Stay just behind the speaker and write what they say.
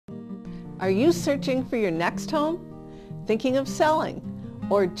Are you searching for your next home? Thinking of selling?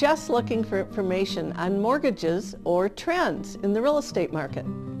 Or just looking for information on mortgages or trends in the real estate market?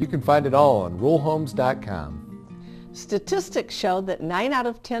 You can find it all on Ruhl&Homes.com. Statistics show that 9 out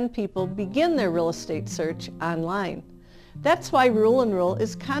of 10 people begin their real estate search online. That's why Ruhl&Ruhl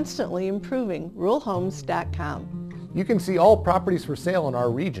is constantly improving Ruhl&Homes.com. You can see all properties for sale in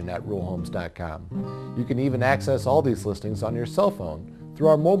our region at Ruhl&Homes.com. You can even access all these listings on your cell phone through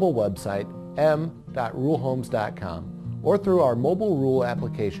our mobile website m.ruhlhomes.com or through our mobile Ruhl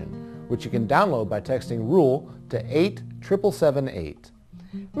application, which you can download by texting Ruhl to 87778.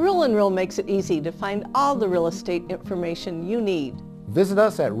 Ruhl&Ruhl makes it easy to find all the real estate information you need. Visit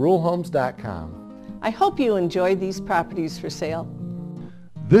us at Ruhl&Homes.com. I hope you enjoy these properties for sale.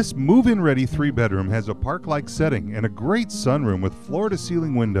 This move-in ready 3-bedroom has a park-like setting and a great sunroom with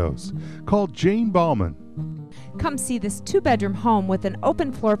floor-to-ceiling windows. Call Jane Ballman. Come see this 2-bedroom home with an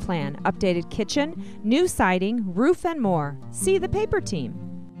open floor plan, updated kitchen, new siding, roof, and more. See the paper team.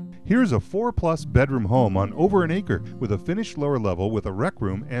 Here's a 4-plus bedroom home on over an acre with a finished lower level with a rec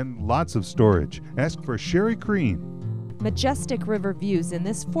room and lots of storage. Ask for Sherry Crean. Majestic river views in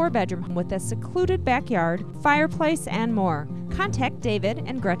this 4-bedroom home with a secluded backyard, fireplace, and more. Contact David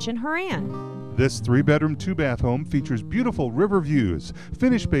and Gretchen Horan. This 3-bedroom, 2-bath home features beautiful river views,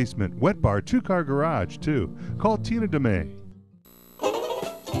 finished basement, wet bar, 2-car garage, too. Call Tina DeMay.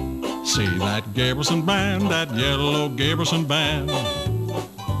 See that Gabrielson band, that yellow Gabrielson band.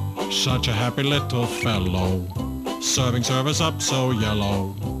 Such a happy little fellow, serving service up so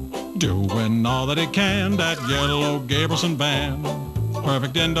yellow. Doing all that he can, that yellow Gabrielson band.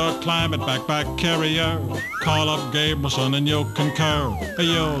 Perfect indoor climate, backpack carrier. Call up Gabrielson and you'll concur.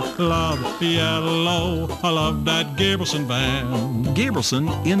 You'll love yellow. I love that Gabrielson van. Gabrielson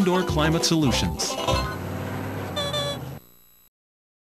Indoor Climate Solutions.